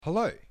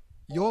Hello,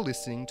 you're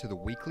listening to the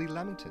Weekly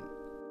Lamington.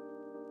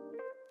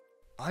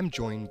 I'm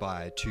joined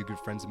by two good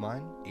friends of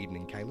mine, Eden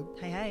and Caleb.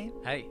 Hey.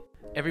 Hey,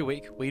 every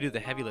week we do the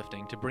heavy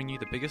lifting to bring you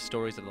the biggest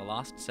stories of the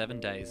last 7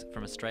 days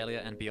from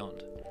Australia and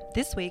beyond.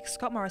 This week,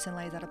 Scott Morrison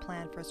lays out a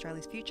plan for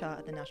Australia's future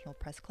at the National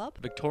Press Club.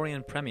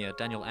 Victorian Premier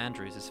Daniel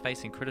Andrews is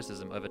facing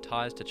criticism over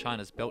ties to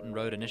China's Belt and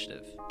Road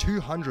Initiative.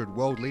 200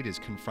 world leaders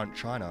confront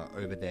China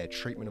over their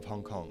treatment of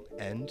Hong Kong,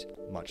 and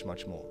much,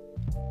 much more.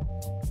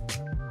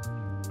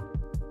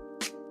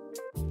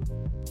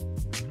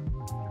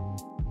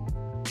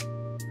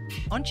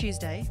 On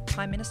Tuesday,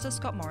 Prime Minister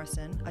Scott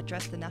Morrison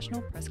addressed the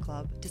National Press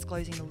Club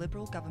disclosing the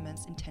Liberal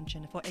government's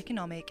intention for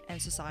economic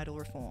and societal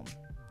reform.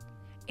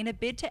 In a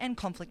bid to end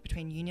conflict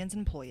between unions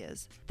and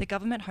employers, the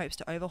government hopes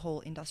to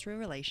overhaul industrial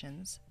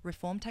relations,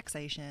 reform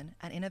taxation,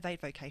 and innovate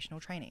vocational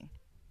training.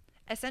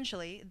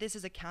 Essentially, this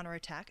is a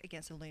counterattack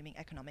against the looming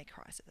economic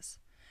crisis,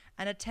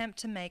 an attempt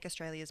to make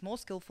Australians more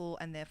skillful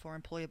and therefore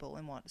employable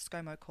in what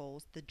ScoMo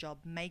calls the Job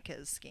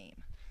Makers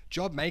scheme.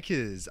 Job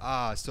makers.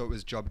 So it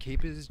was job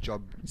keepers,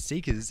 job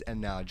seekers,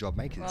 and now job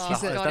makers. Oh,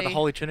 Is that the Scotty.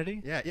 Holy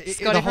Trinity? Yeah, Scotty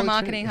the from Holy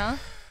marketing, Trinity.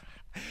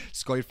 huh?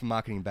 Scotty from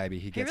marketing, baby.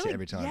 He gets really, it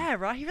every time. Yeah,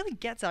 right. He really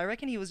gets it. I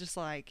reckon he was just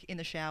like in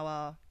the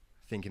shower.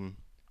 Thinking,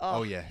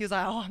 oh yeah, He was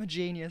like, oh, I'm a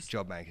genius.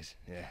 job makers.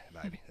 Yeah,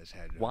 baby. That's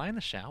how to do it. Why in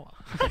the shower?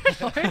 I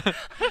don't know.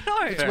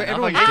 It's where Fair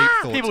everyone's enough. deep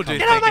thoughts People come do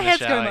Get from. out think of my in the head,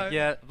 shower. ScoMo.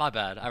 Yeah, my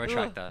bad. I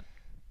retract Ugh. that.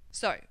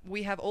 So,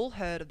 we have all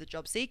heard of the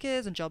job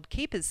seekers and job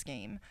keepers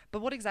scheme,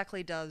 but what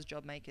exactly does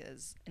job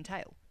makers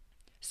entail?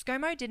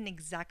 ScoMo didn't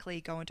exactly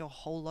go into a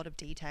whole lot of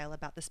detail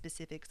about the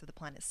specifics of the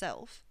plan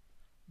itself,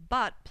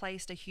 but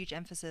placed a huge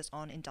emphasis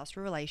on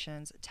industrial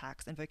relations,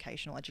 tax, and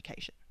vocational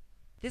education.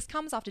 This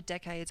comes after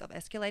decades of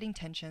escalating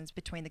tensions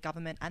between the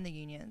government and the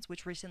unions,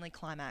 which recently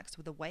climaxed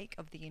with the wake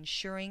of the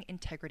Ensuring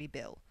Integrity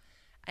Bill,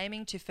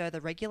 aiming to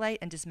further regulate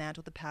and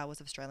dismantle the powers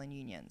of Australian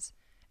unions,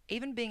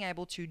 even being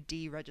able to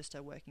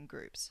deregister working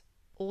groups.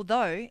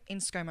 Although, in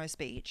ScoMo's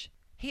speech,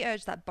 he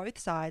urged that both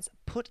sides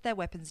put their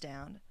weapons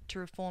down to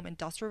reform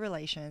industrial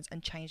relations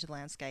and change the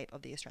landscape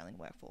of the Australian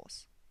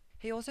workforce.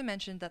 He also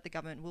mentioned that the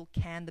government will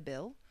can the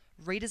bill,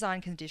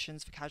 redesign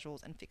conditions for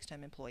casuals and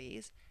fixed-term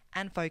employees,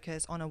 and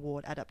focus on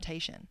award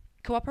adaptation.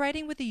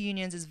 Cooperating with the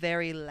unions is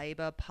very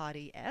Labor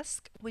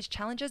Party-esque, which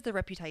challenges the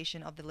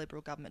reputation of the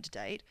Liberal government to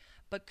date,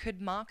 but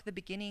could mark the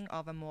beginning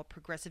of a more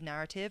progressive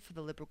narrative for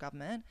the Liberal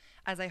government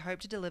as they hope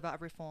to deliver a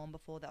reform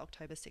before the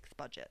October 6th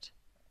budget.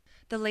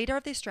 The leader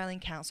of the Australian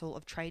Council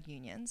of Trade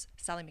Unions,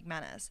 Sally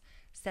McManus,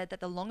 said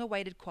that the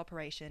long-awaited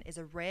cooperation is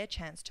a rare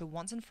chance to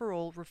once and for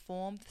all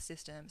reform the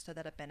system so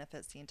that it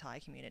benefits the entire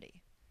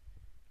community.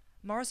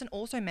 Morrison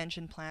also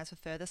mentioned plans for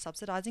further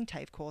subsidising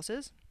TAFE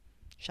courses,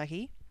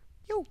 Shaki,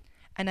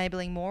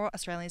 enabling more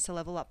Australians to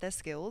level up their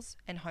skills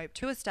and hope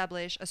to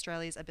establish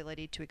Australia's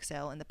ability to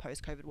excel in the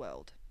post-COVID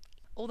world.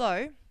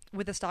 Although,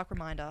 with a stark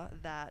reminder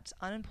that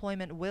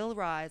unemployment will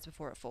rise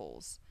before it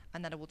falls,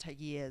 and that it will take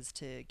years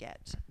to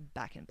get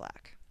back in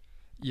black.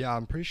 Yeah,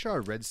 I'm pretty sure I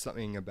read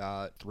something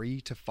about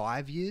 3 to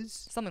 5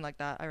 years. Something like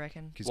that, I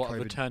reckon. Because What,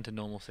 COVID, return to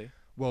normalcy?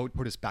 well,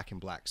 put us back in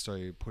black.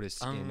 So put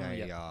us in a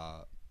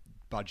Yep.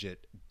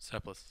 budget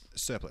Surplus.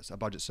 surplus, a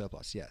budget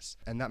surplus, yes.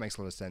 And that makes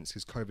a lot of sense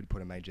because COVID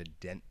put a major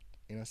dent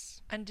in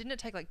us. And didn't it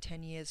take like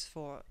 10 years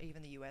for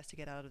even the US to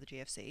get out of the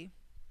GFC?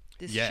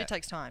 This Yeah. shit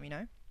takes time, you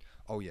know?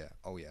 Oh yeah,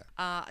 oh yeah.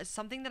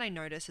 Something that I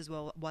noticed as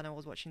well when I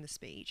was watching the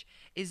speech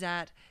is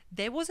that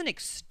there was an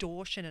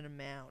extortionate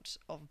amount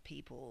of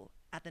people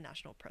at the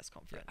National Press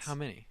Conference. How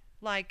many?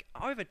 Like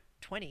over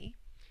 20.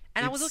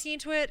 And I was It's- looking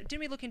into it. Didn't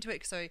we look into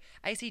it? So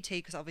ACT,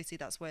 because obviously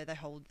that's where they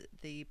hold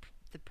the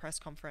press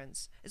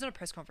conference. It's not a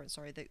press conference,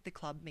 sorry, the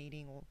club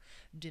meeting or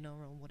dinner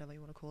or whatever you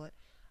want to call it.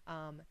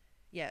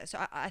 Yeah,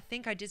 so I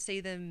think I did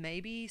see them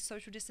maybe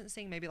social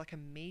distancing, maybe like a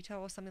meter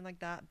or something like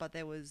that. But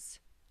it was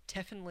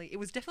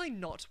definitely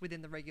not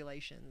within the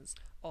regulations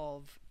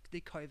of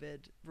the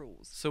COVID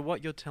rules. So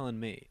what you're telling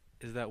me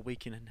is that we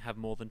can have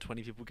more than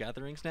 20 people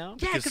gatherings now?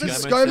 Yeah, Because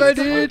 'cause ScoMo did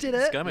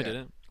it. ScoMo Yeah. did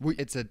it.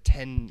 It's a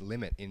 10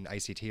 limit in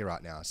ACT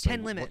right now. So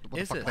 10 limit. What the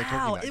Is fuck it? are they Wow,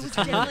 talking about? it It's was a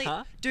 10 limit.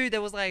 definitely, dude.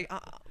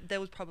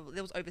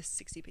 There was over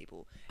 60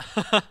 people,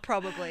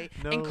 probably,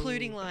 No.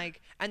 including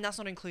and that's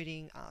not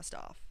including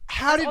staff.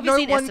 How did no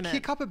Obviously an one estimate.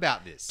 kick up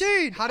about this?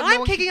 Dude, How did I'm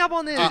one kicking kick- up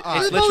on this. It's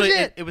This is literally,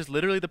 bullshit. it was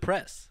literally the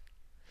press.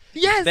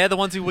 Yes. They're the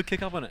ones who would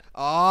kick up on it.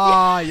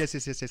 Ah, yes.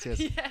 Yes.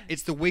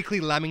 It's the Weekly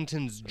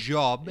Lamington's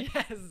job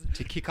Yes.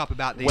 to kick up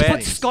about these Put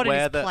things. Scott in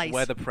his place.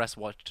 We're the press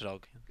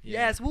watchdog.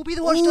 Yeah. Yes, we'll be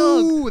the watchdog.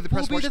 Ooh, the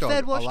press we'll be watchdog. the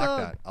Fed I watchdog.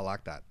 like that. I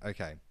like that.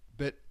 Okay.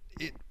 But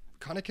it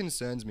kind of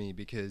concerns me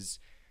because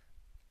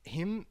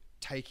him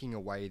taking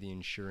away the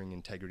Ensuring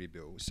Integrity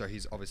Bill, so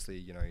he's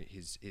obviously,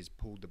 he's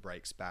pulled the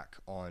brakes back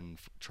on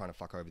trying to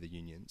fuck over the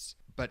unions.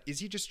 But is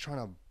he just trying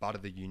to butter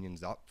the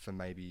unions up for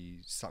maybe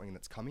something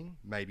that's coming?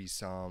 Maybe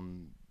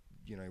some,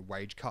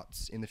 wage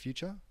cuts in the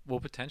future? Well,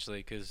 potentially,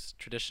 because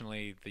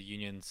traditionally the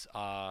unions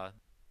are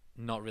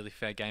not really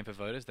fair game for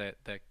voters.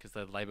 Because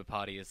the Labor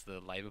Party is the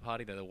Labor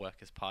Party, they're the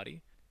Workers'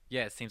 Party.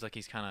 Yeah, it seems like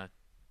he's kind of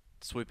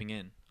swooping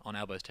in on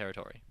Albo's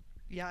territory.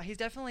 Yeah, he's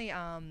definitely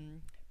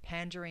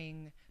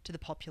pandering to the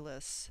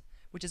populace,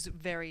 which is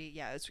very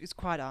it's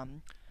quite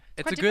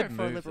It's quite a good different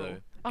for a move, liberal.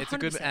 though. It's a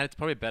good, 100%. and it's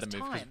probably a better It's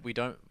move because time. we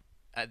don't.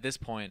 At this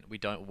point, we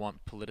don't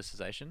want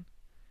politicization.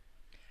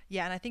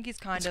 Yeah, and I think he's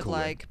kind It's of cool, yeah.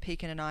 like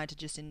peeking an eye to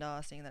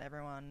Jacinda, seeing that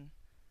everyone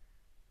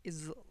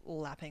is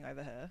lapping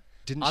over her.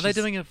 Didn't Are they she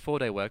s- doing a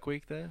 4-day work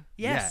week there?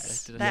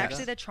 Yes, Did I they hear actually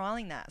that? they're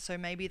trialing that, so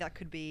maybe that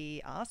could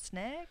be us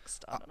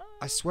next. I don't know.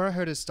 I swear I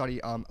heard a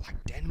study,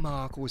 like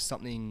Denmark or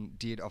something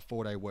did a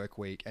 4-day work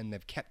week and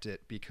they've kept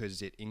it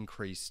because it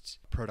increased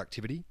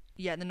productivity.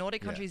 Yeah, the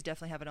Nordic Yeah. countries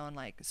definitely have it on.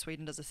 Like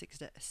Sweden does a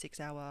 6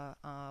 hour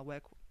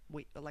work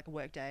week, like a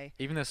work day.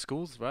 Even their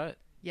schools, right?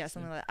 Yeah,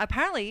 something like that.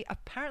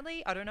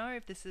 Apparently, I don't know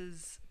if this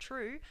is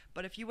true,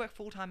 but if you work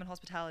full time in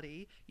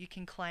hospitality, you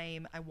can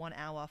claim a 1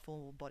 hour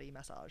full body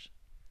massage.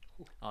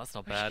 Oh, that's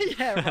not bad.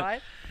 Yeah,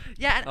 right.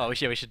 Yeah, and, Oh, we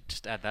should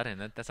just add that in.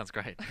 That sounds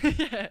great.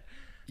 yeah.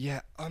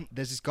 Yeah,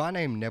 there's this guy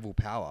named Neville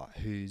Power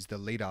who's the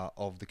leader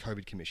of the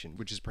COVID Commission,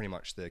 which is pretty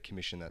much the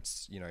commission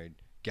that's,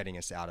 getting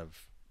us out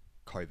of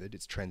COVID.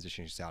 It's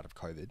transitioning us out of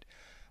COVID.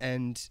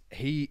 And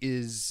he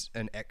is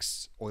an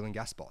ex-oil and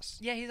gas boss.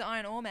 Yeah, he's an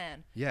iron ore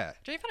man. Yeah.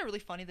 Don't you find it really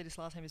funny that his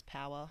last name is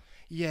Power?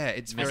 Yeah,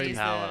 it's Mr. very... He's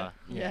Power.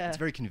 Yeah. It's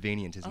very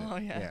convenient, isn't Oh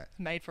it? yeah.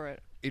 Made for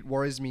it. It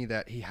worries me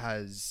that he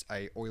has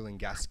a oil and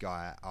gas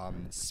guy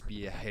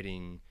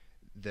spearheading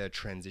the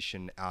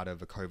transition out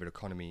of a COVID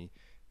economy.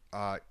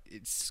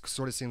 It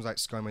sort of seems like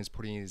ScoMo's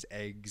putting his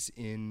eggs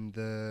in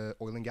the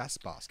oil and gas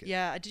basket.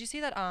 Yeah. Did you see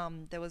that?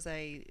 There was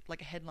a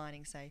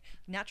headlining say,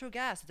 "Natural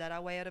gas, is that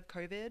our way out of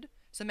COVID?"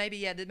 So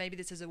maybe maybe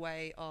this is a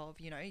way of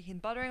him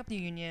buttering up the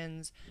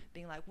unions,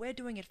 being like, "We're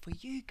doing it for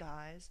you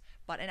guys,"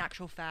 but in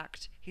actual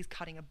fact, he's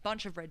cutting a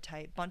bunch of red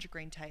tape, bunch of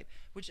green tape,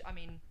 which I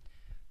mean.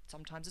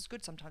 Sometimes it's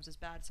good, sometimes it's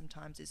bad,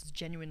 sometimes it's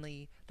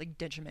genuinely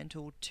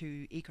detrimental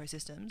to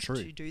ecosystems True.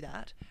 to do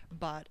that.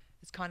 But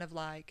it's kind of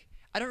like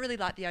I don't really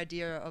like the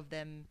idea of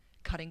them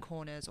cutting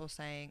corners or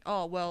saying,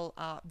 "Oh well,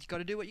 you got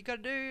to do what you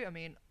got to do." I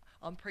mean,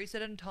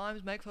 unprecedented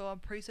times make for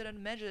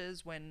unprecedented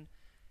measures when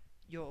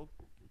you're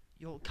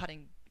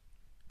cutting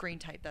green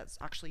tape that's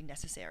actually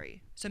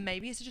necessary. So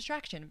maybe it's a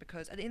distraction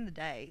because at the end of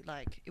the day,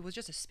 it was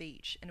just a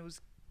speech, and it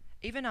was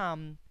even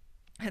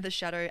the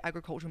shadow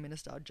agricultural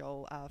minister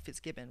Joel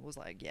Fitzgibbon was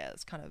like, yeah,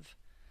 it's kind of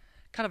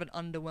an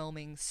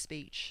underwhelming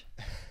speech.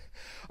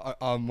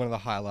 One of the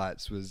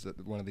highlights was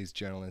that one of these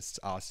journalists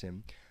asked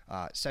him,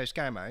 so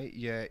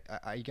ScoMo,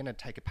 are you going to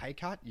take a pay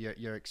cut?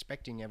 You're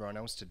expecting everyone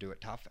else to do it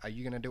tough. Are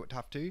you going to do it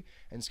tough too?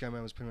 And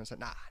ScoMo was pretty much like,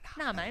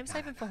 nah, Mate, I'm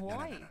saving for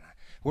Hawaii.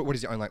 What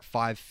is it, own like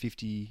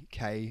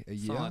 $550K a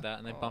year? Something like that,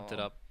 and they bumped it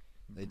up.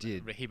 They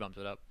did. He bumped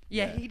it up.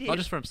 Yeah, he did. Not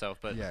just for himself,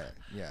 but Yeah.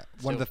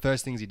 One of the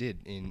first things he did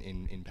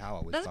in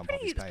power was That's bump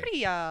up his pay.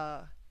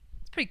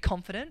 it's pretty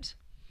confident.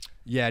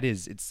 Yeah, it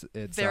is. It's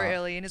Very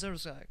early in his own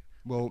like,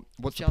 Well,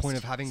 what's the Just point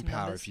of having some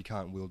power numbers. if you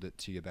can't wield it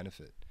to your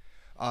benefit?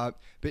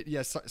 But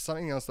yeah,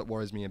 something else that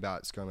worries me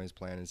about ScoMo's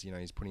plan is,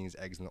 he's putting his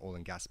eggs in the oil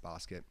and gas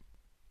basket.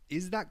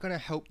 Is that going to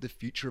help the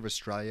future of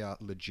Australia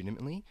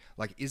legitimately?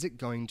 Is it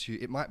going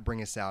to... It might bring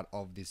us out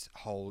of this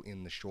hole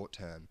in the short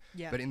term.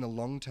 Yeah. But in the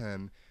long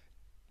term,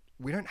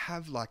 we don't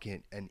have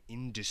an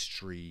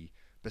industry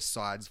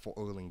besides for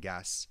oil and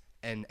gas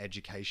and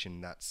education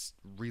that's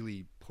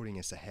really putting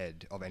us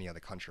ahead of any other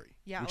country,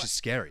 Yeah, which is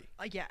scary.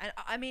 yeah, and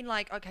I mean,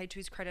 okay, to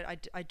his credit,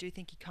 I do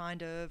think he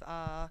kind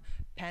of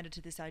pandered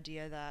to this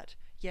idea that,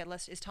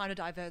 it's time to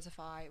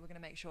diversify. We're going to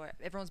make sure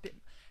everyone's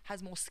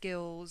has more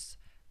skills.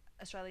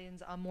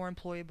 Australians are more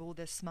employable,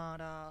 they're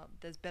smarter,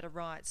 there's better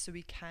rights, so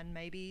we can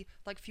maybe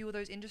fuel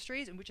those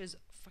industries, and which is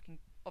fucking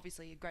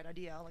obviously a great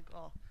idea.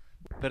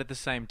 But at the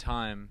same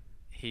time,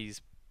 he's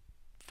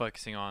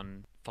focusing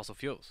on fossil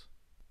fuels.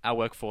 Our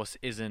workforce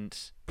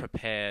isn't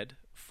prepared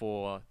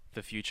for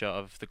the future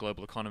of the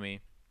global economy,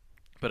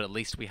 but at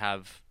least we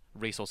have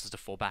resources to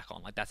fall back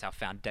on. That's our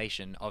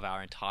foundation of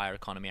our entire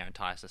economy, our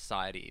entire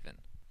society even.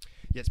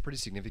 Yeah, it's pretty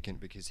significant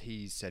because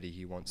he said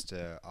he wants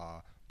to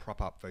prop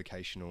up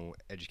vocational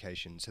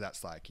education. So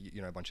that's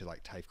a bunch of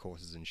TAFE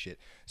courses and shit.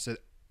 So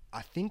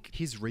I think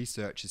his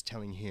research is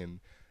telling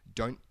him,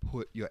 don't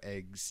put your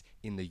eggs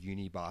in the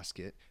uni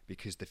basket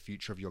because the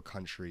future of your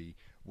country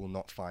will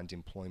not find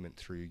employment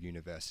through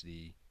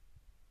university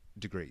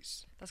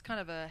degrees. That's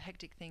kind of a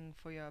hectic thing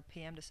for your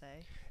PM to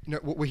say. No,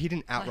 well, he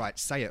didn't outright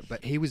say it,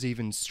 but he was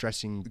even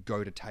stressing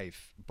go to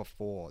TAFE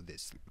before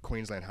this.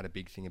 Queensland had a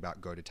big thing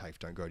about go to TAFE,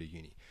 don't go to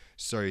uni.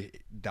 So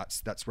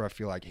that's where I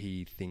feel like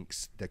he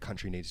thinks the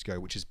country needs to go,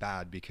 which is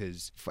bad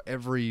because for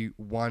every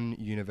one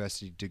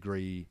university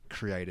degree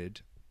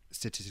created,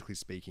 statistically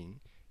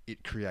speaking,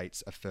 it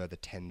creates a further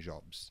 10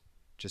 jobs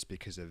just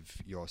because of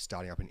you're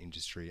starting up an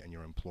industry and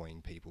you're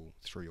employing people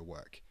through your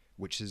work,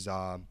 which is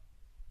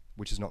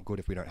not good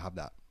if we don't have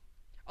that.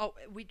 Oh,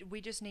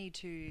 we just need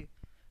to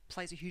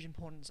place a huge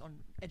importance on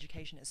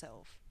education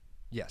itself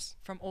Yes.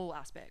 from all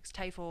aspects.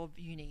 TAFE or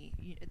uni,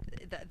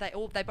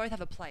 they both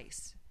have a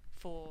place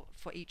for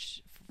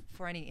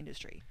any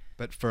industry.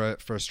 But for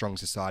a strong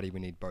society, we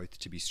need both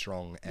to be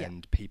strong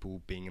and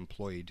people being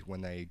employed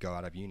when they go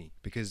out of uni.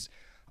 Because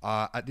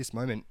At this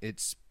moment,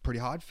 it's pretty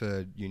hard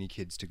for uni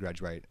kids to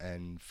graduate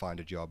and find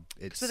a job.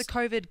 It's For the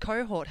COVID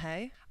cohort,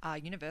 hey,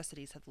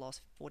 universities have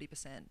lost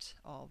 40%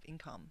 of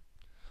income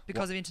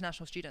because of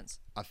international students.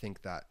 I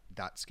think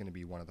that's going to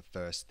be one of the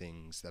first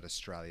things that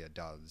Australia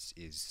does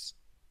is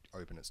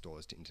open its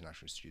doors to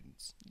international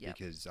students. Yep.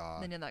 Because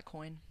Then in that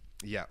coin.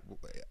 yeah,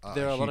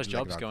 There are a lot of huge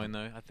jobs leg going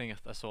though. I think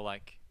I saw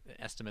like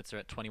estimates are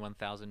at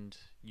 21,000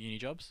 uni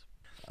jobs.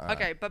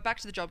 Okay, but back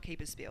to the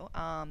JobKeeper spiel.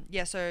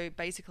 So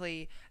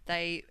basically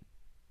they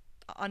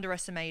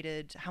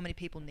underestimated how many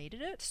people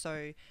needed it.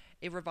 So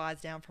it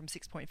revised down from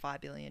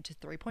 6.5 billion to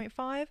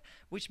 3.5,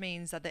 which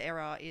means that the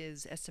error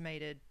is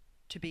estimated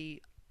to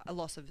be a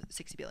loss of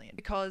 60 billion.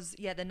 Because,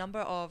 the number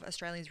of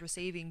Australians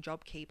receiving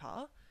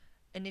JobKeeper,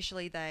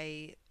 initially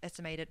they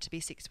estimated it to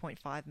be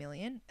 6.5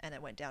 million and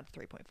it went down to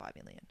 3.5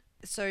 million.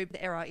 So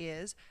the error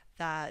is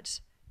that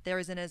there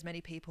isn't as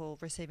many people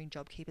receiving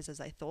JobKeepers as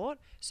they thought,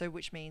 so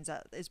which means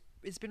that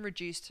it's been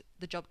reduced,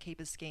 the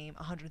JobKeepers scheme,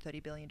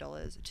 $130 billion to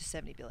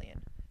 $70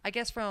 billion. I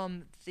guess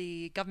from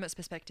the government's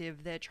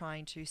perspective, they're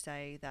trying to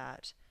say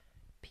that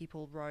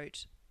people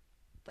wrote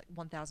like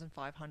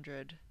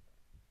 1,500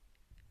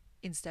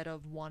 instead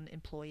of one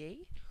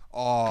employee.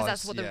 Oh,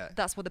 Because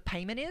that's what the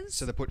payment is.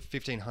 So they put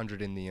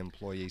 1,500 in the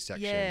employee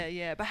section.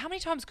 Yeah. But how many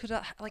times could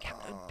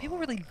people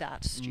really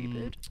that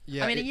stupid?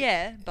 yeah, I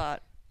mean,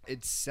 but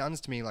it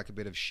sounds to me like a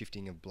bit of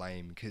shifting of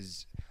blame,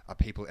 because are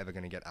people ever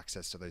going to get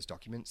access to those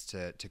documents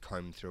to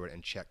comb through it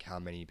and check how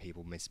many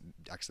people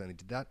accidentally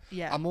did that?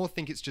 Yeah. I more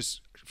think it's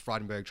just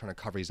Frydenberg trying to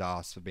cover his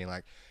ass for being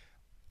like,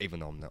 even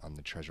though I'm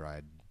the treasurer,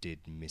 I did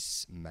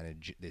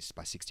mismanage this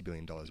by $60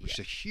 billion, which is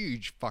a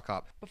huge fuck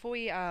up. Before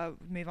we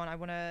move on, I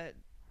want to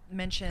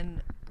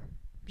mention,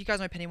 you guys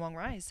know Penny Wong,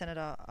 right?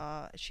 Senator.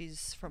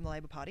 She's from the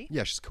Labor Party.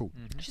 Yeah, she's cool.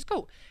 Mm-hmm. She's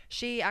cool.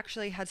 She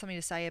actually had something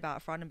to say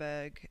about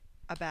Frydenberg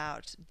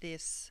about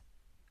this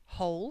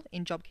hole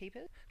in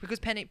JobKeeper, because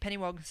Penny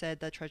Wong said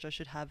the treasurer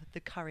should have the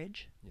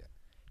courage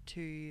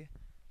to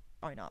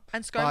own up.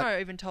 And ScoMo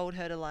even told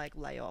her to like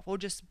lay off, or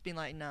just been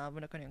like, nah,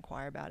 we're not going to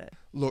inquire about it.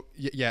 Look,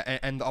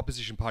 and the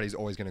opposition party is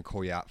always going to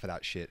call you out for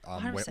that shit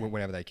 100%.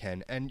 whenever they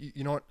can. And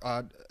you know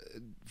what,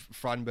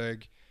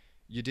 Frydenberg,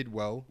 you did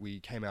well. We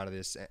came out of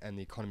this and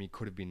the economy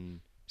could have been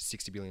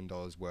 $60 billion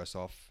worse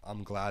off.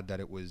 I'm glad that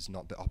it was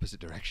not the opposite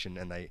direction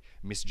and they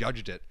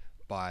misjudged it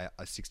by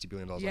a $60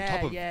 billion on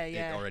top of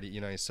it already,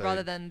 you know. So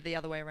rather than the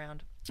other way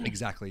around.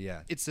 Exactly,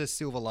 yeah. It's a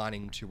silver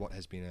lining to what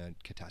has been a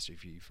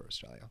catastrophe for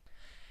Australia.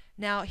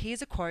 Now,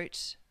 here's a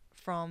quote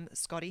from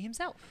Scotty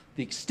himself.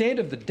 The extent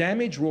of the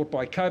damage wrought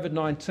by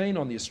COVID-19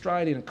 on the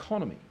Australian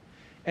economy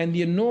and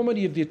the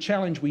enormity of the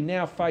challenge we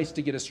now face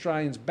to get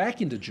Australians back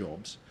into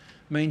jobs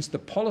means the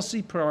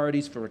policy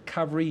priorities for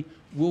recovery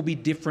will be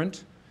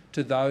different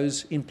to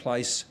those in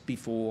place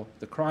before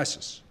the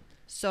crisis.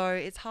 So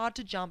it's hard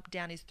to jump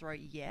down his throat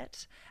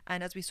yet.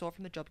 And as we saw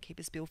from the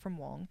JobKeeper bill from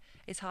Wong,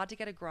 it's hard to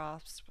get a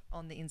grasp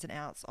on the ins and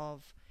outs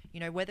of,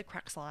 where the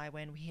cracks lie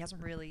when he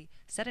hasn't really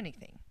said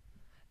anything.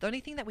 The only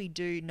thing that we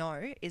do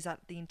know is that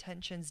the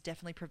intentions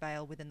definitely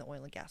prevail within the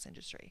oil and gas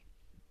industry.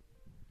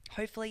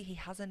 Hopefully he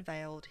hasn't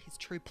veiled his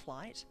true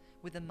plight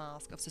with a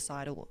mask of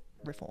societal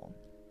reform.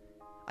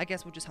 I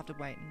guess we'll just have to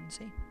wait and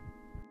see.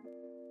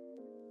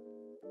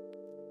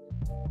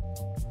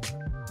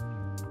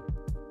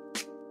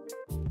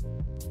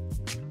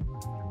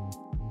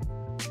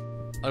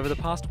 Over the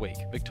past week,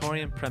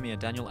 Victorian Premier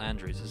Daniel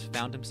Andrews has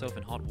found himself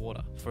in hot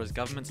water for his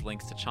government's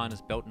links to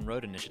China's Belt and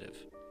Road Initiative.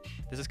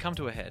 This has come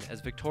to a head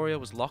as Victoria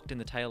was locked in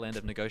the tail end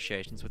of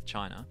negotiations with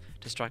China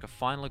to strike a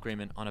final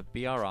agreement on a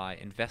BRI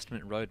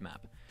investment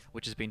roadmap,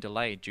 which has been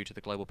delayed due to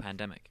the global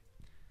pandemic.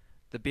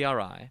 The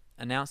BRI,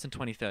 announced in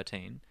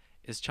 2013,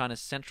 is China's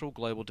central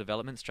global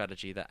development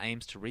strategy that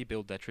aims to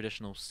rebuild their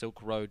traditional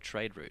Silk Road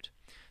trade route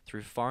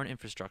through foreign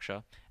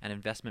infrastructure and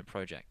investment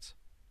projects.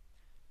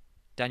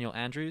 Daniel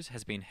Andrews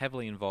has been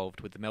heavily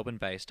involved with the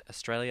Melbourne-based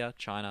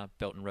Australia-China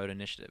Belt and Road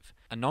Initiative,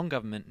 a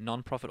non-government,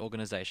 non-profit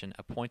organisation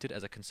appointed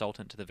as a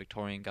consultant to the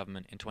Victorian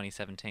government in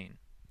 2017.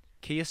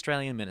 Key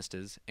Australian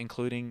ministers,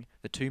 including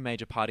the two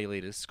major party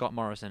leaders Scott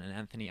Morrison and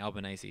Anthony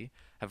Albanese,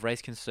 have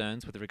raised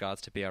concerns with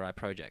regards to BRI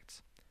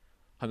projects.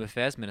 Home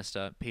Affairs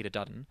Minister Peter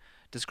Dutton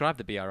described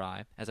the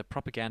BRI as a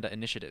propaganda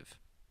initiative.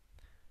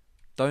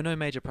 Though no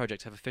major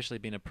projects have officially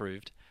been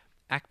approved,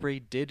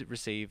 ACBRI did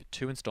receive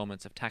 2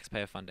 instalments of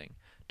taxpayer funding,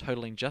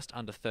 totalling just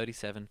under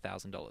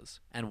 $37,000,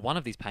 and one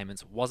of these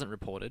payments wasn't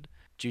reported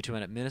due to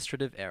an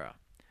administrative error.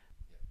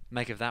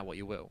 Make of that what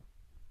you will.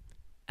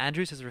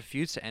 Andrews has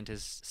refused to end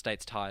his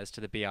state's ties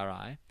to the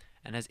BRI,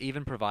 and has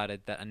even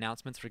provided that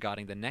announcements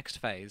regarding the next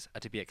phase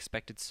are to be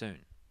expected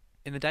soon.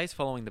 In the days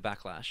following the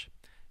backlash,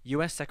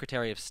 US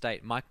Secretary of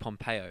State Mike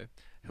Pompeo,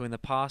 who in the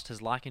past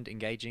has likened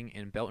engaging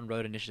in Belt and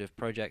Road Initiative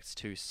projects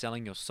to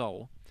selling your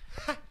soul,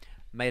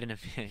 made an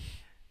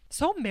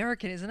So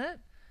American, isn't it?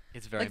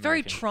 It's very very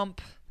American.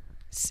 Trump.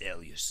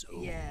 Sell your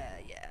soul.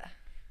 Yeah.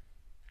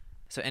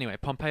 So anyway,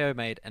 Pompeo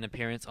made an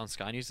appearance on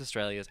Sky News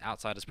Australia's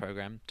Outsiders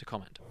program to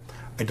comment.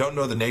 I don't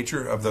know the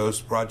nature of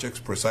those projects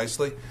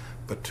precisely,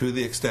 but to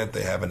the extent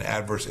they have an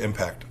adverse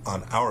impact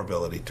on our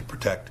ability to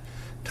protect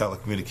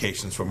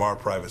telecommunications from our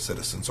private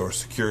citizens or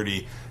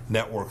security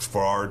networks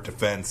for our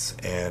defense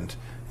and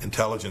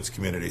intelligence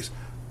communities,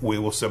 we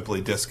will simply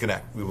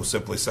disconnect. We will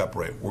simply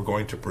separate. We're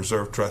going to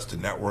preserve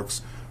trusted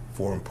networks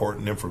for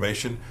important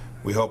information.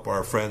 We hope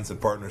our friends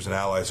and partners and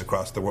allies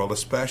across the world,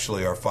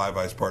 especially our Five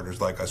Eyes partners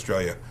like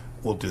Australia,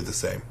 will do the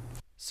same.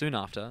 Soon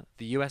after,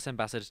 the US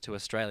ambassador to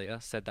Australia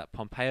said that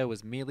Pompeo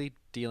was merely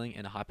dealing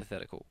in a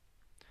hypothetical.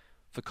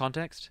 For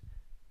context,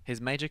 his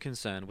major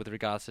concern with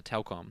regards to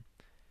Telcom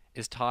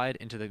is tied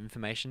into the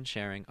information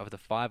sharing of the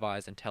Five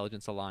Eyes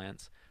intelligence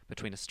alliance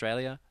between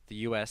Australia, the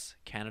US,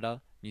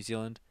 Canada, New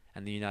Zealand,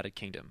 and the United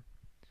Kingdom.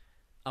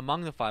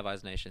 Among the Five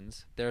Eyes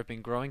nations, there have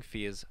been growing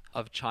fears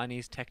of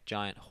Chinese tech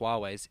giant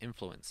Huawei's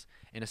influence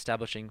in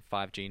establishing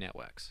 5G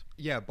networks.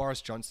 Yeah,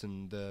 Boris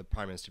Johnson, the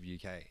Prime Minister of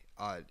UK,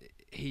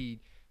 he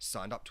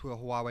signed up to a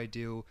Huawei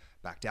deal,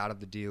 backed out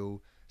of the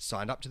deal,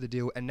 signed up to the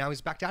deal, and now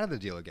he's backed out of the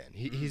deal again.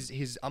 He's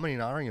umming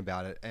and ahhing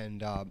about it,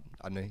 and I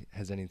don't know,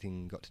 has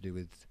anything got to do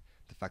with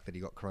the fact that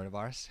he got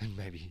coronavirus? And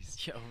maybe he's...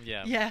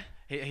 Yeah.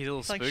 He's a little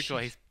It's like spooked,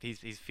 or shit.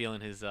 he's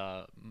feeling his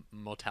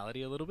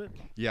mortality a little bit.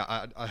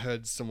 Yeah, I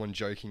heard someone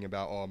joking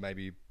about,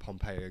 maybe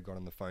Pompeo got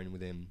on the phone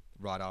with him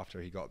right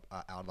after he got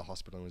out of the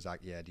hospital and was like,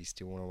 yeah, do you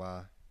still want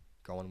to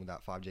go on with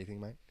that 5G thing,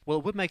 mate? Well,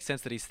 it would make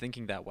sense that he's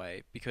thinking that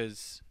way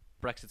because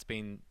Brexit's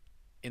been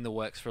in the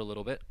works for a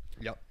little bit.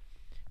 Yep.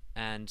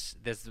 And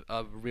there's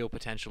a real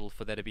potential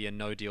for there to be a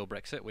no-deal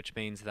Brexit, which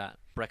means that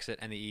Brexit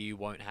and the EU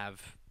won't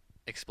have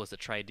explicit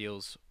trade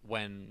deals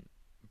when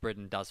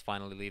Britain does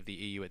finally leave the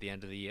EU at the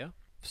end of the year.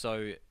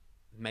 So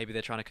maybe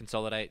they're trying to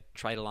consolidate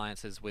trade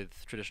alliances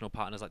with traditional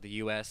partners like the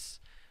US,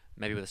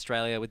 maybe with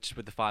Australia, just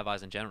with the Five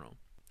Eyes in general.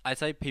 I'd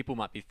say people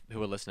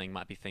who are listening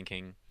might be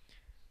thinking,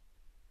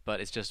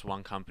 but it's just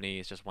one company,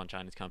 it's just one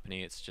Chinese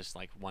company, it's just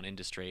like one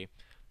industry.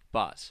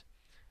 But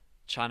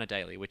China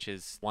Daily, which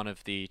is one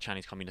of the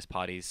Chinese Communist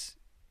Party's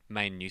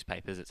main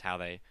newspapers, it's how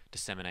they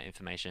disseminate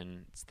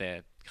information, it's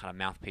their kind of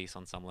mouthpiece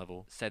on some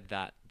level, said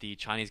that the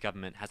Chinese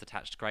government has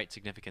attached great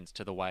significance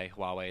to the way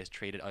Huawei is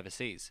treated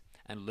overseas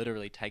and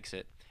literally takes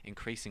it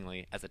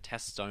increasingly as a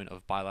test zone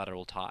of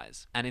bilateral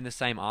ties. And in the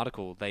same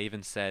article, they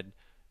even said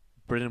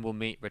Britain will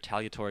meet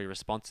retaliatory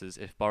responses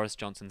if Boris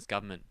Johnson's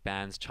government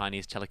bans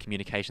Chinese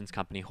telecommunications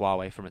company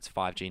Huawei from its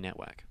 5G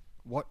network.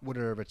 What would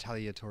a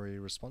retaliatory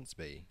response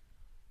be?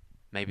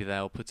 Maybe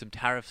they'll put some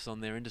tariffs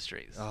on their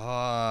industries.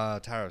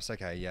 Tariffs.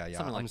 Okay, yeah.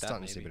 Something like I'm that,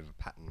 starting to see a maybe. bit of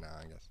a pattern now,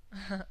 I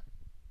guess.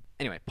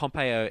 Anyway,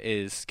 Pompeo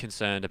is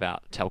concerned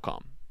about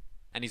Telcom,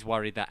 and he's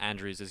worried that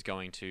Andrews is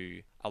going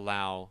to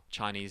allow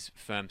Chinese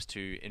firms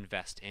to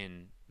invest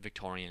in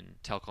Victorian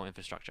telecom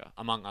infrastructure,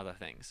 among other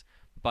things.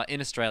 But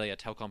in Australia,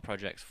 telecom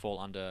projects fall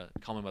under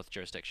Commonwealth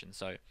jurisdiction,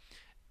 so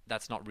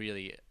that's not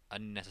really a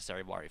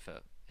necessary worry for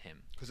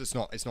him. Because it's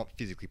not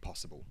physically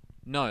possible.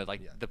 No,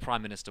 Yeah. the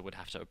Prime Minister would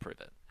have to approve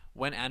it.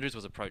 When Andrews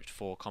was approached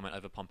for comment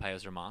over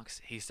Pompeo's remarks,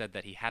 he said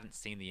that he hadn't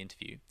seen the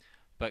interview,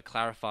 but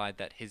clarified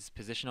that his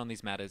position on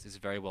these matters is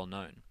very well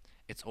known.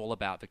 It's all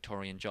about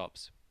Victorian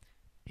jobs.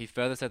 He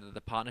further said that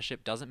the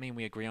partnership doesn't mean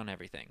we agree on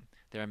everything.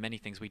 There are many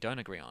things we don't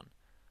agree on.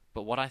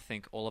 But what I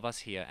think all of us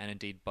here, and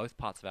indeed both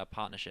parts of our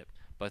partnership,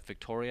 both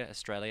Victoria,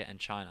 Australia and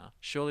China,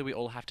 surely we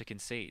all have to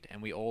concede,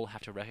 and we all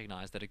have to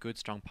recognise that a good,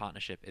 strong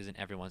partnership is in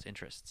everyone's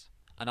interests.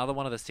 Another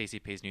one of the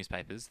CCP's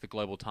newspapers, the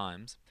Global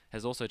Times,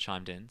 has also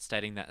chimed in,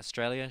 stating that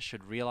Australia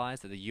should realise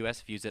that the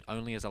US views it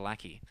only as a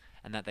lackey,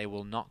 and that they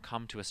will not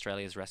come to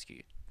Australia's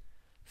rescue.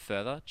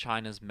 Further,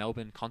 China's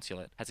Melbourne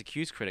consulate has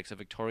accused critics of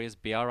Victoria's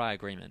BRI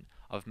agreement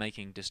of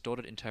making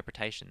distorted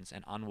interpretations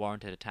and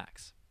unwarranted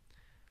attacks.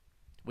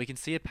 We can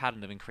see a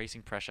pattern of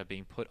increasing pressure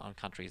being put on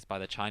countries by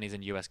the Chinese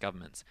and US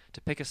governments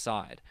to pick a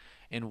side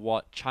in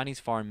what Chinese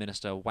Foreign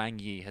Minister Wang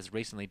Yi has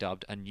recently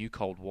dubbed a new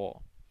Cold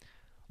War.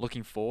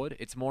 Looking forward,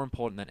 it's more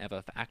important than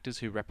ever for actors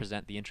who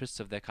represent the interests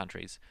of their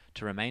countries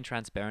to remain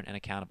transparent and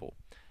accountable.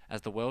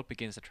 As the world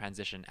begins to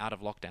transition out of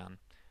lockdown,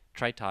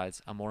 trade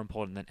ties are more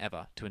important than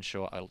ever to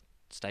ensure a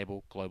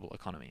stable global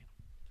economy.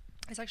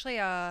 It's actually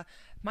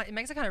it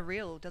makes it kind of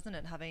real, doesn't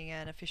it, having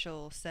an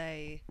official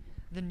say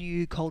the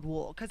new Cold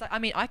War? Because I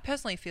mean, I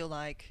personally feel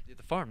like,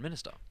 The Foreign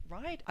Minister.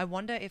 right? I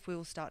wonder if we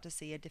will start to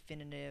see a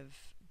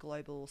definitive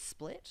global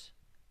split.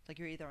 Like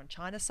you're either on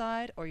China's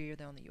side or you're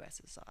either on the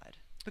US's side,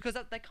 because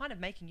they're kind of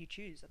making you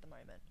choose at the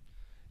moment.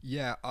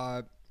 Yeah,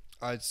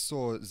 I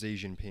saw Xi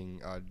Jinping,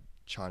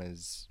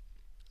 China's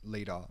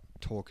leader,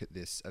 talk at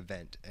this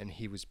event, and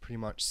he was pretty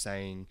much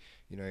saying,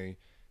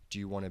 do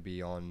you want to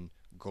be on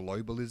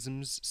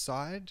globalism's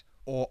side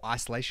or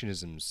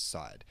isolationism's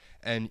side?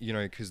 And,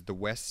 because the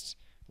West,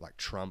 like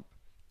Trump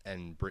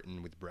and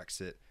Britain with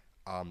Brexit,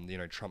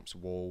 Trump's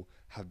wall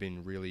have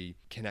been really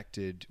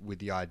connected with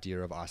the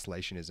idea of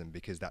isolationism,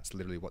 because that's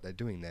literally what they're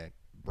doing. They're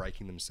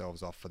breaking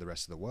themselves off for the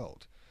rest of the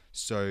world.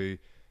 So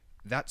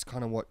that's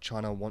kind of what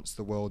China wants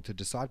the world to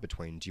decide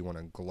between. Do you want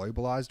a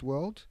globalized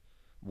world?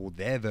 Well,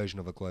 their version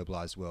of a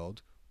globalized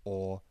world,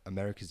 or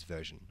America's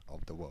version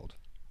of the world?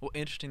 Well,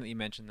 interesting that you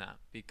mentioned that,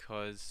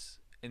 because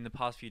in the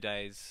past few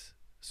days,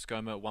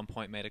 ScoMo at one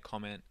point made a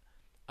comment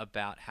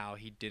about how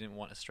he didn't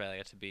want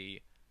Australia to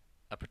be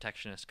a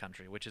protectionist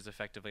country, which is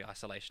effectively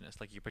isolationist.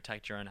 Like, you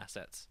protect your own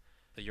assets,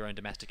 your own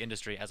domestic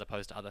industry, as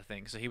opposed to other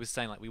things. So he was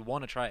saying, like, we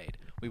want to trade.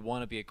 We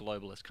want to be a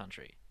globalist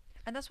country.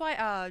 And that's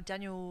why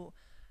Daniel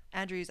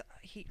Andrews,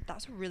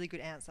 that's a really good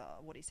answer,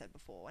 what he said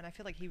before. And I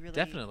feel like he really...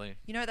 Definitely.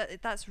 You know,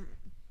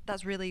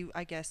 that's really,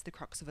 I guess, the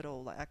crux of it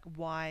all. Like,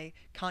 why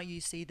can't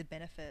you see the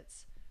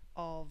benefits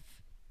of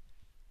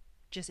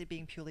just it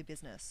being purely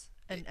business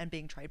and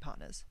being trade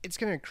partners? It's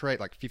going to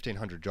create like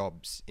 1,500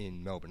 jobs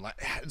in Melbourne. Like,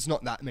 it's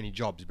not that many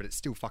jobs, but it's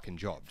still fucking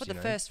jobs. For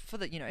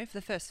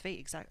the first fee,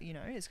 exactly. You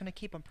know, it's going to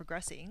keep on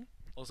progressing.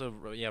 Also,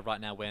 yeah, right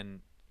now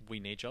when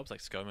we need jobs,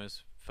 like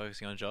ScoMo's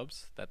focusing on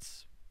jobs,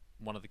 that's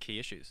one of the key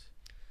issues.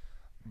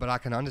 But I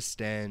can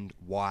understand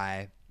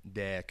why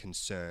they're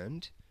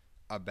concerned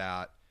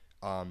about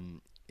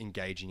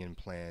engaging in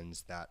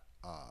plans that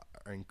are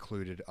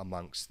included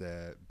amongst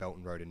the Belt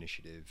and Road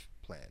Initiative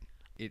plan.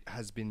 It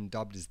has been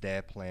dubbed as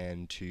their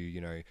plan to,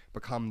 you know,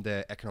 become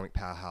the economic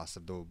powerhouse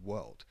of the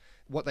world.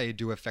 What they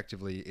do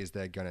effectively is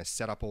they're going to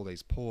set up all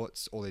these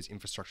ports, all these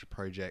infrastructure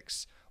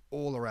projects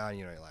all around,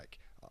 you know, like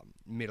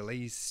Middle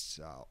East,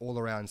 all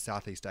around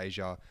Southeast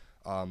Asia.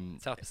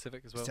 South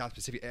Pacific as well. South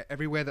Pacific,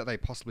 everywhere that they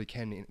possibly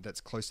can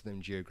that's close to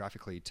them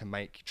geographically, to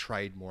make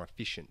trade more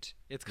efficient.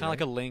 It's kind of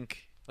like a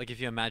link, like if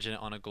you imagine it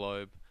on a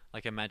globe,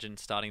 like imagine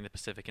starting the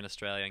Pacific in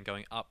Australia and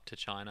going up to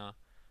China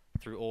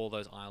through all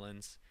those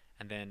islands,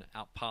 and then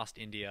out past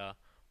India,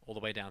 all the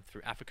way down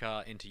through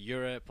Africa into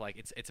Europe. Like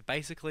it's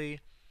basically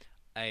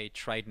a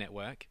trade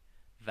network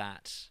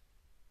that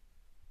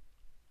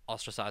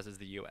ostracizes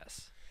the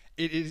US.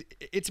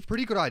 It's a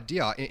pretty good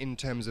idea in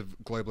terms of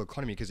global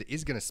economy, because it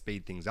is going to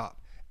speed things up.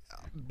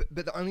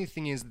 But the only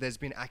thing is, there's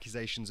been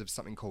accusations of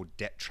something called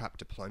debt trap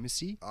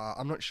diplomacy.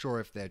 I'm not sure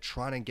if they're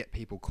trying to get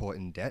people caught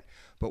in debt,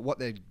 but what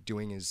they're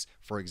doing is,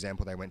 for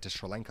example, they went to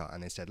Sri Lanka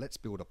and they said, let's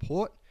build a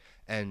port,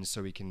 and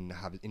so we can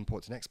have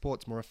imports and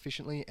exports more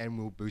efficiently, and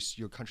we'll boost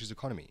your country's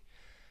economy.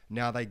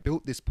 Now, they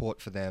built this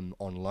port for them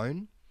on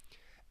loan,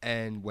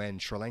 and when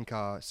Sri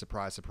Lanka,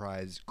 surprise,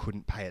 surprise,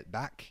 couldn't pay it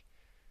back,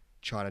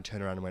 China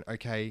turned around and went,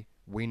 okay,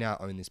 we now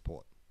own this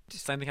port.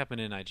 Same thing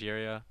happened in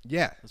Nigeria.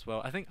 Yeah. As well.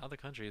 I think other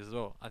countries as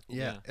well.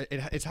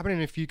 It's happening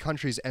in a few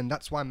countries, and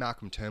that's why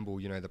Malcolm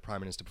Turnbull, you know, the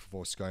Prime Minister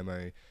before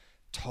ScoMo,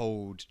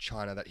 told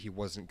China that he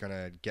wasn't going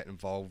to get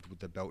involved with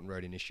the Belt and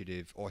Road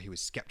Initiative, or he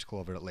was skeptical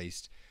of it at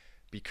least,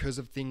 because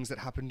of things that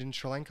happened in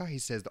Sri Lanka. He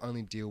says the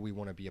only deal we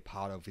want to be a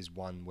part of is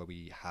one where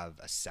we have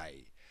a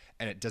say.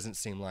 And it doesn't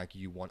seem like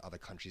you want other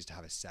countries to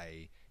have a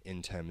say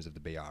in terms of the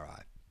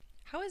BRI.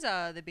 How is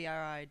the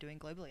BRI doing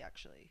globally,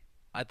 actually?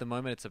 At the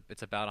moment,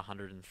 it's about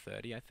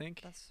 130, I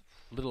think. That's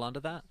a little under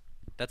that.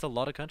 That's a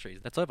lot of countries.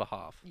 That's over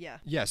half. Yeah.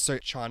 Yeah, so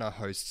China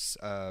hosts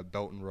a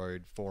Belt and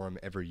Road Forum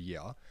every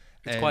year.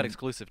 It's quite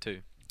exclusive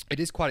too. It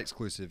is quite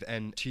exclusive.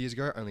 And 2 years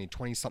ago, only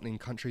 20-something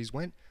countries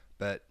went.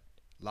 But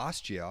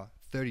last year,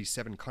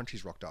 37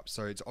 countries rocked up.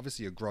 So it's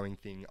obviously a growing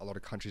thing. A lot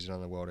of countries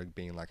around the world are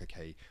being like,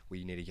 okay,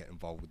 we need to get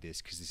involved with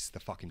this because this is the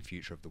fucking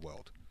future of the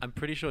world. I'm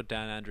pretty sure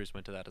Dan Andrews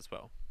went to that as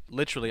well.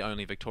 Literally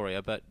only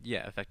Victoria, but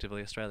yeah,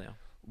 effectively Australia.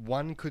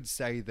 One could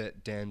say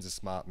that Dan's a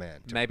smart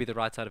man. Maybe the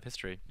right side of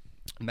history.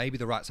 Maybe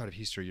the right side of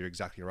history, you're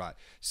exactly right.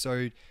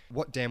 So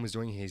what Dan was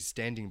doing here is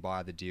standing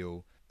by the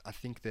deal. I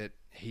think that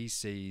he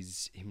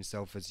sees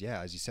himself as,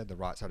 yeah, as you said, the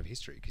right side of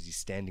history, because he's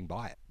standing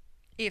by it.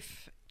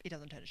 If it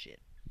doesn't turn to shit.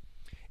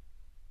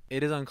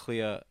 It is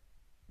unclear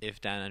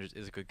if Dan Andrews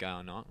is a good guy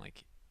or not.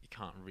 Like, you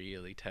can't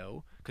really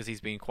tell, because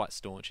he's been quite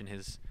staunch in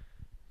his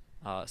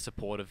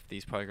support of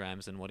these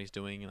programs and what he's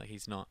doing. Like,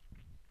 he's not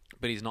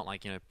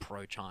like, you know,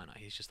 pro-China.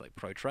 He's just like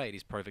pro-trade.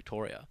 He's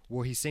pro-Victoria.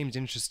 Well, he seems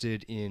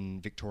interested in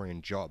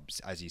Victorian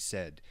jobs, as he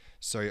said.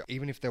 So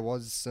even if there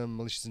was some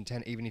malicious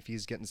intent, even if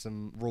he's getting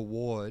some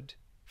reward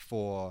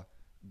for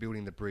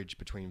building the bridge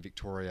between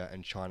Victoria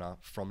and China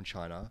from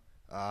China,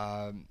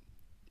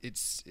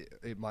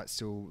 it might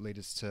still lead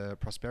us to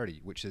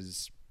prosperity, which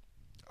is,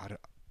 I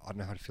don't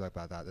know how to feel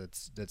about that.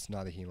 That's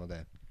neither here nor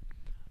there.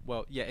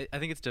 Well, yeah, I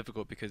think it's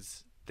difficult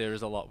because there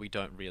is a lot we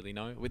don't really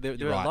know. There are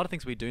Right. a lot of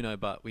things we do know,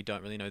 but we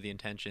don't really know the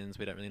intentions.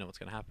 We don't really know what's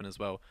going to happen as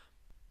well.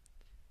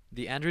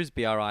 The Andrews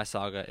BRI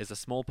saga is a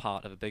small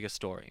part of a bigger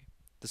story,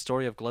 the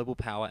story of global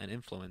power and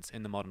influence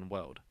in the modern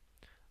world.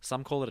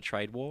 Some call it a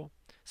trade war,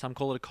 some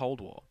call it a Cold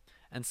War,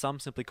 and some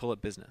simply call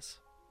it business.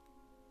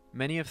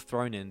 Many have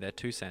thrown in their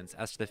 2 cents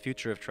as to the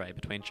future of trade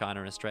between China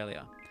and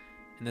Australia,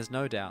 and there's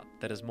no doubt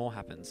that as more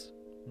happens,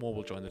 more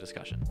will join the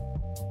discussion.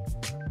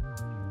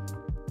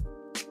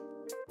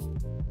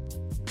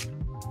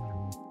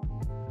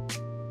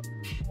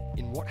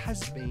 In what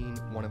has been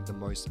one of the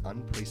most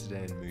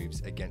unprecedented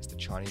moves against the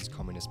Chinese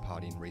Communist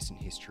Party in recent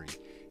history,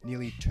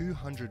 nearly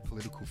 200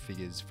 political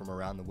figures from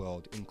around the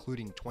world,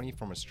 including 20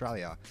 from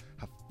Australia,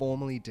 have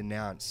formally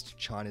denounced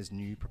China's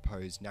new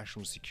proposed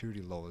national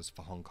security laws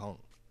for Hong Kong.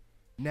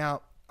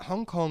 Now,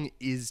 Hong Kong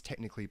is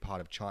technically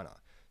part of China,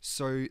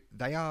 So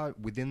they are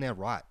within their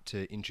right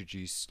to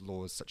introduce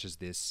laws such as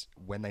this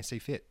when they see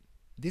fit.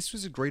 This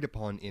was agreed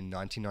upon in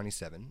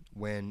 1997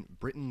 when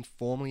Britain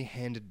formally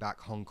handed back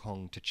Hong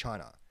Kong to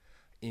China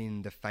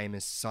in the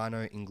famous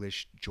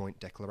Sino-English Joint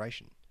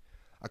Declaration.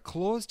 A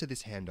clause to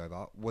this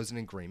handover was an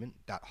agreement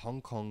that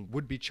Hong Kong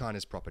would be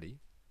China's property,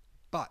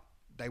 but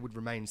they would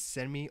remain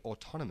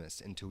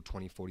semi-autonomous until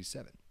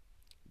 2047.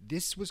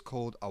 This was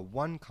called a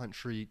one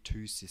country,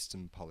 two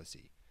system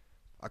policy.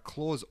 A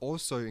clause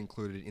also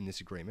included in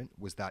this agreement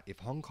was that if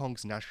Hong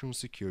Kong's national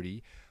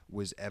security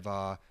was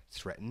ever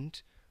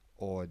threatened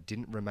or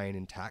didn't remain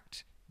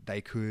intact,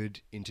 they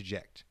could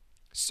interject.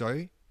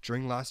 So,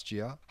 during last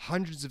year,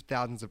 hundreds of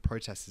thousands of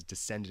protesters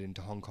descended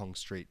into Hong Kong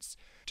streets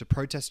to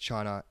protest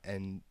China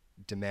and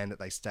demand that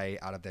they stay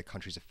out of their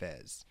country's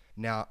affairs.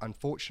 Now,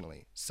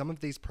 unfortunately, some of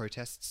these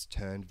protests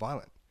turned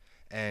violent,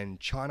 and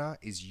China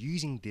is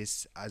using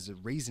this as a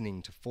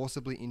reasoning to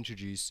forcibly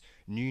introduce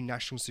new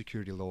national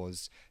security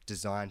laws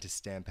designed to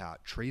stamp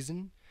out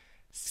treason,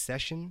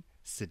 secession,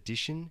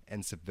 sedition,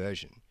 and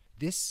subversion.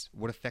 This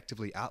would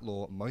effectively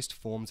outlaw most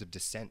forms of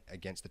dissent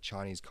against the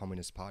Chinese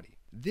Communist Party.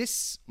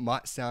 This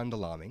might sound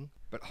alarming,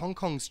 but Hong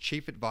Kong's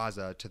chief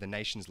advisor to the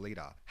nation's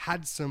leader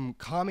had some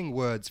calming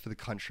words for the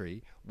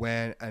country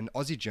when an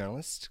Aussie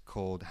journalist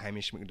called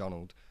Hamish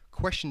MacDonald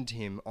questioned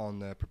him on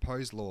the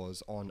proposed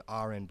laws on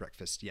RN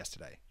Breakfast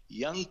yesterday.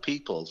 Young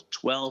people,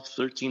 12,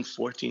 13,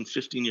 14,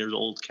 15 years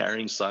old,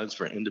 carrying signs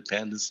for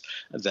independence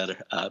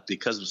that are,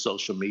 because of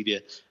social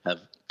media, have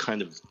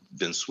kind of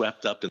been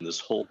swept up in this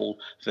whole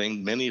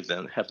thing. Many of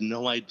them have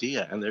no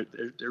idea, and they're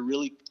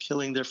really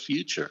killing their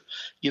future.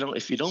 You know,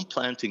 if you don't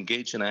plan to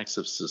engage in acts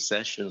of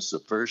secession,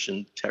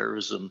 subversion,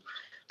 terrorism,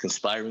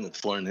 conspiring with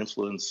foreign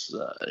influence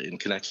in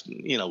connection,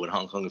 with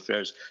Hong Kong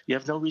affairs, you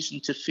have no reason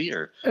to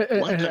fear.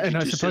 One country, and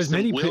I two suppose system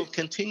many will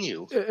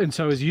continue. And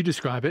so, as you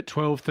describe it,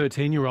 12,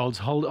 13-year-olds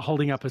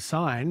holding up a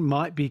sign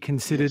might be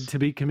considered to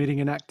be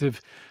committing an act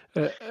of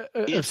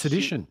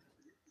sedition.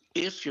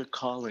 If you're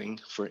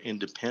calling for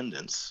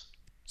independence.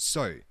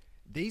 So,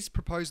 these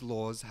proposed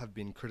laws have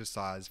been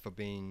criticised for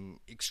being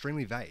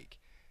extremely vague,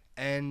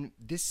 and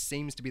this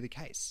seems to be the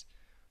case.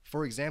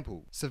 For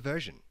example,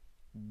 subversion.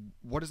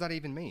 What does that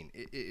even mean?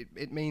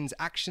 It means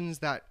actions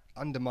that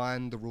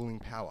undermine the ruling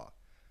power.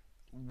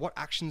 What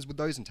actions would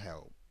those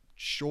entail?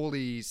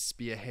 Surely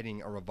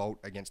spearheading a revolt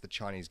against the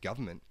Chinese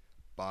government,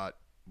 but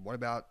what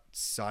about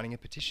signing a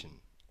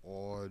petition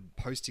or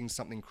posting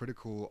something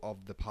critical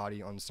of the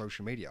party on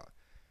social media?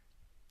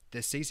 The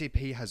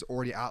CCP has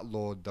already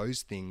outlawed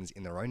those things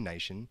in their own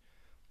nation.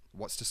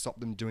 What's to stop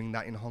them doing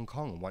that in Hong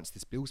Kong once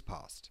this bill's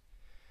passed?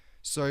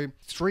 So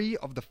 3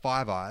 of the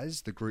Five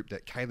Eyes, the group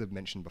that Caleb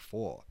mentioned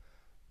before,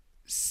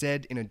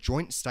 said in a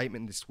joint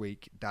statement this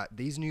week that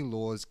these new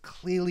laws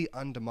clearly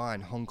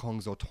undermine Hong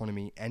Kong's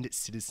autonomy and its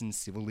citizens'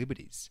 civil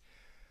liberties.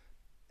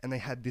 And they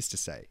had this to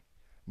say: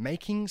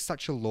 making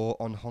such a law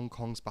on Hong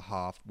Kong's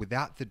behalf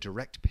without the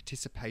direct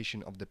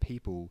participation of the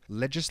people,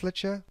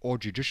 legislature or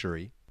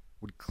judiciary,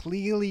 would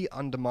clearly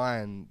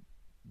undermine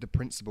the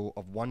principle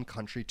of one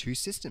country, two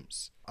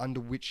systems, under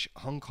which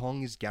Hong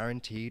Kong is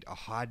guaranteed a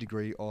high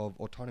degree of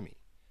autonomy.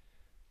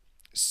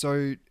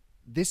 So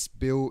this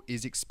bill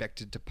is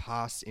expected to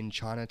pass in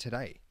China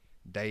today.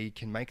 They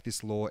can make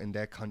this law in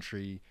their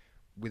country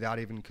without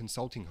even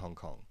consulting Hong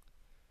Kong.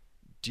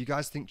 Do you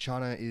guys think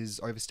China is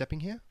overstepping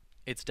here?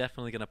 It's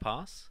definitely going to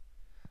pass.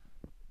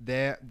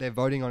 They're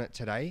voting on it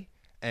today,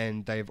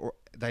 and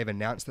they've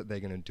announced that they're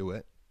going to do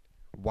it.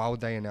 Why would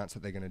they announce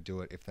that they're going to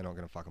do it if they're not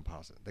going to fucking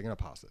pass it? They're going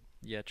to pass it.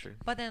 Yeah, true.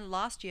 But then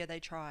last year they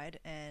tried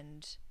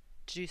to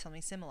do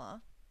something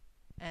similar,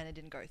 and it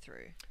didn't go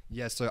through.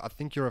 Yeah, so I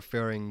think you're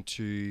referring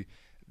to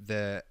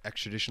the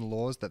extradition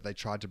laws that they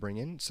tried to bring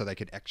in so they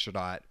could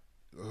extradite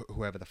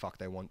whoever the fuck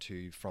they want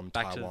to from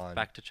Taiwan.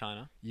 Back to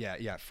China?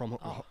 Yeah, from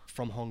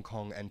Hong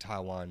Kong and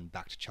Taiwan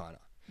back to China.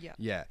 Yeah.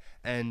 Yeah,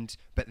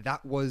 but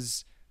that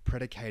was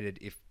predicated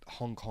if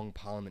Hong Kong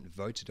Parliament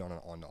voted on it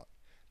or not.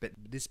 But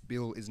this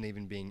bill isn't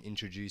even being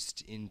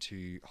introduced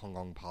into Hong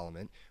Kong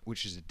Parliament,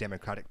 which is a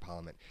democratic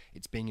parliament.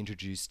 It's being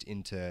introduced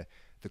into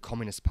the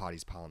Communist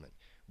Party's parliament,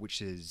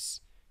 which is,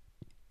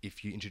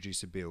 if you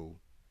introduce a bill,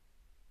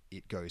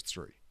 it goes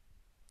through.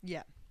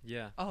 Yeah.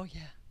 Yeah. Oh,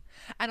 yeah.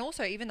 And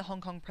also, even the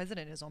Hong Kong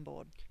president is on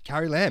board.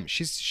 Carrie Lam,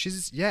 she's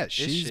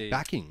she?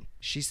 backing.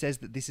 She says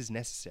that this is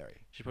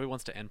necessary. She probably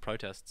wants to end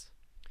protests.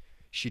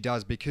 She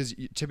does, because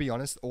to be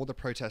honest, all the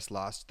protests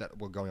that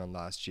were going on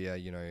last year,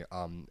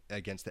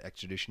 against the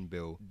extradition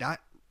bill,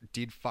 that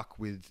did fuck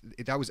with.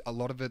 That was a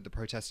lot of it. The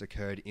protests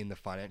occurred in the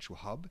financial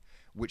hub,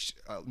 which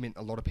meant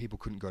a lot of people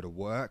couldn't go to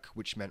work,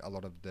 which meant a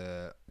lot of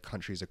the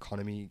country's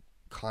economy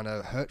kind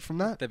of hurt from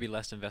that. There'd be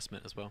less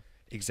investment as well.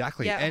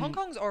 Exactly. Yeah, and Hong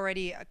Kong's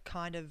already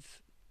kind of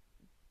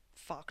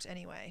fucked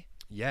anyway.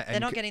 Yeah, they're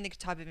not getting the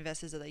type of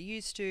investors that they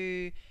used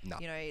to. No.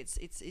 It's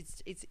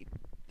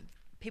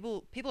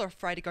people are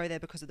afraid to go there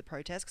because of the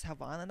protests, because how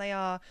violent they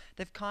are.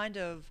 They've kind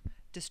of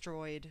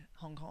destroyed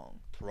Hong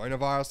Kong.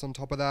 Coronavirus on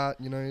top of that,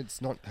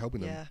 it's not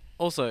helping them. Yeah.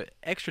 Also,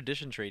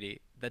 extradition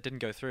treaty that didn't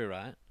go through,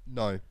 right?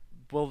 No.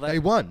 Well, They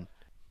won.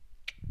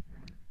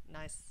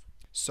 Nice.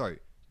 So,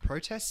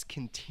 protests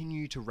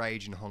continue to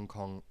rage in Hong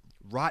Kong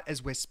right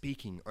as we're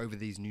speaking over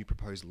these new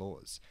proposed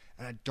laws,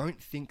 and I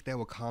don't think they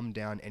will calm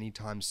down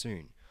anytime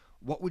soon.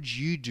 What would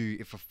you do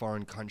if a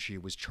foreign country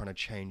was trying to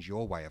change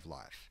your way of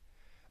life?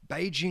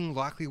 Beijing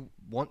likely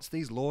wants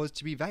these laws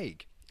to be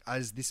vague,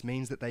 as this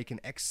means that they can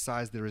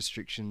exercise the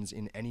restrictions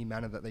in any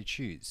manner that they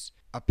choose,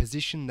 a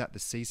position that the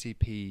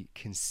CCP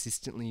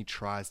consistently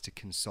tries to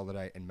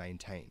consolidate and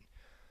maintain.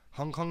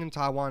 Hong Kong and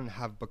Taiwan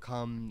have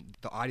become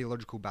the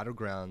ideological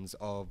battlegrounds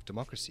of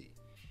democracy.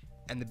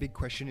 And the big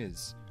question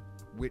is,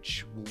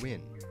 which will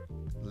win?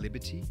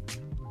 Liberty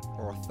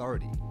or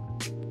authority?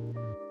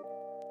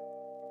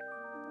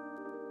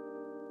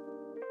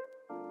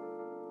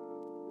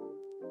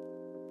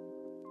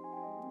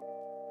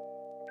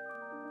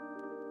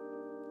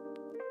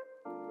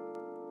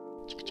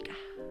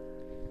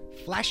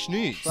 Flash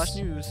news. Flash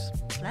news.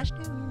 Flash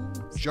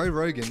news. Joe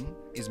Rogan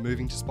is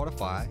moving to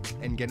Spotify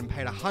and getting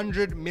paid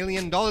 $100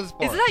 million for Is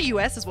it. that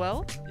US as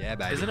well? Yeah,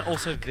 baby. Isn't it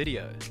also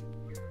video?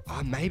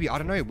 Maybe. I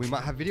don't know. We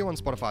might have video on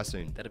Spotify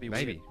soon. That'd be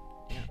maybe. weird.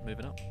 Yeah,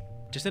 moving up.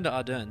 Jacinda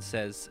Ardern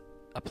says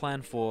a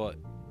plan for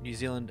New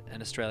Zealand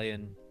and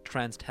Australian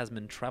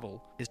trans-Tasman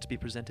travel is to be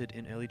presented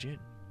in early June.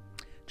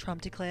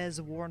 Trump declares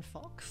war on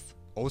Fox.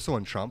 Also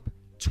on Trump,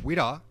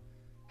 Twitter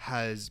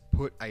has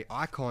put an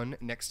icon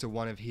next to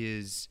one of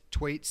his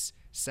tweets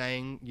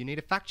saying you need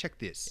to fact check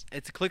this.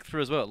 It's a click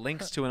through as well. It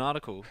links to an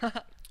article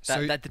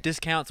So- that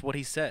discounts what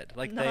he said.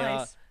 Like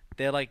Nice.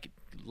 they're like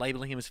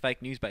labeling him as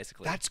fake news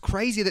basically. That's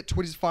crazy that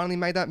Twitter's finally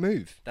made that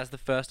move. That's the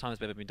first time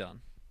it's ever been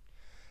done.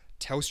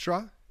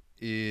 Telstra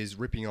is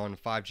ripping on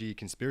 5G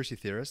conspiracy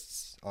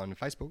theorists on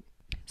Facebook.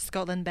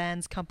 Scotland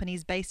bans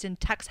companies based in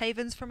tax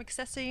havens from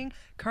accessing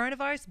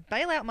coronavirus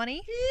bailout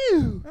money.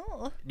 Ew.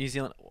 Oh, New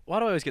Zealand. Why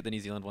do I always get the New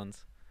Zealand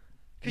ones?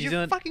 because New you're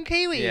Zealand- fucking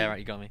Kiwi. Yeah, right.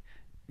 You got me.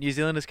 New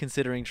Zealand is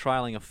considering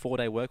trialing a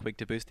 4-day work week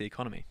to boost the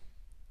economy.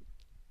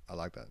 I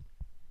like that.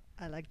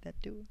 I like that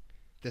too.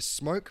 The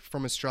smoke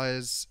from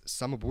Australia's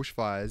summer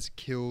bushfires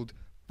killed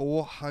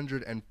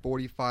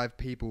 445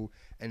 people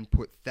and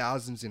put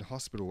thousands in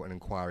hospital, an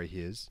inquiry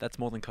hears. That's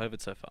more than COVID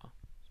so far.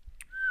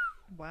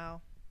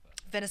 Wow.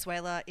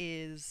 Venezuela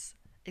is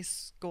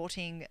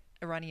escorting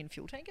Iranian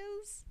fuel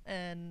tankers,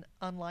 an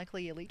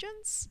unlikely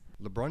allegiance.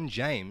 LeBron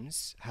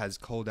James has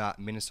called out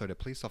Minnesota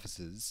police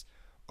officers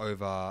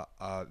over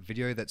a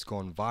video that's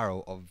gone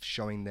viral of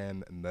showing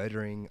them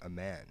murdering a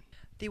man.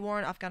 The war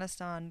in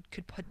Afghanistan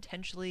could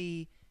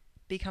potentially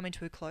be coming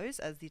to a close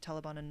as the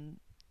Taliban and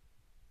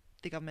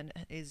the government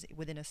is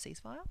within a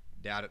ceasefire.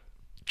 Doubt it.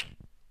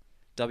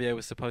 WA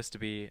was supposed to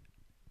be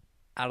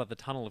out of the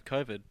tunnel of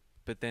COVID,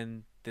 but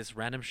then this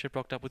random ship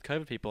rocked up with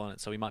COVID people on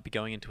it, so we might be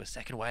going into a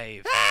second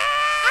wave.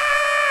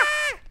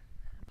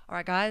 All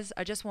right, guys,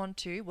 I just want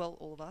to, well,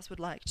 all of us would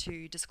like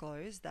to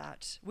disclose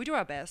that we do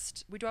our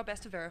best. We do our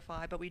best to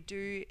verify, but we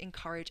do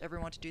encourage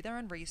everyone to do their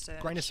own research.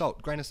 Grain of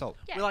salt, grain of salt.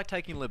 Yeah. We like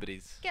taking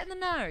liberties. Get in the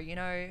know, you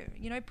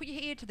know, put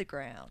your ear to the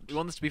ground. We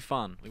want this to be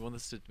fun. We don't want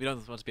this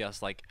to be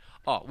us like,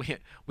 oh,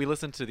 we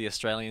listened to the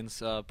Australians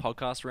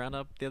podcast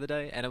roundup the other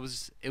day, and it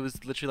was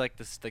literally like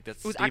this, like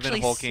that was Stephen actually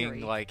Hawking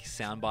Siri. like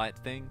soundbite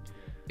thing.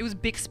 It was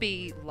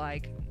Bixby,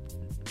 like,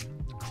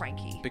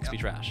 cranky. Bixby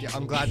trash. Yeah,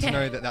 I'm glad to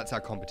know that that's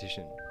our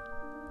competition.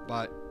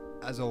 But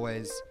as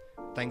always,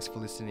 thanks for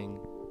listening.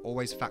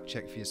 Always fact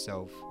check for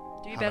yourself.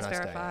 Do your Have a best, nice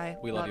day. verify.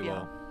 We love you ya.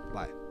 all.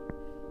 Bye.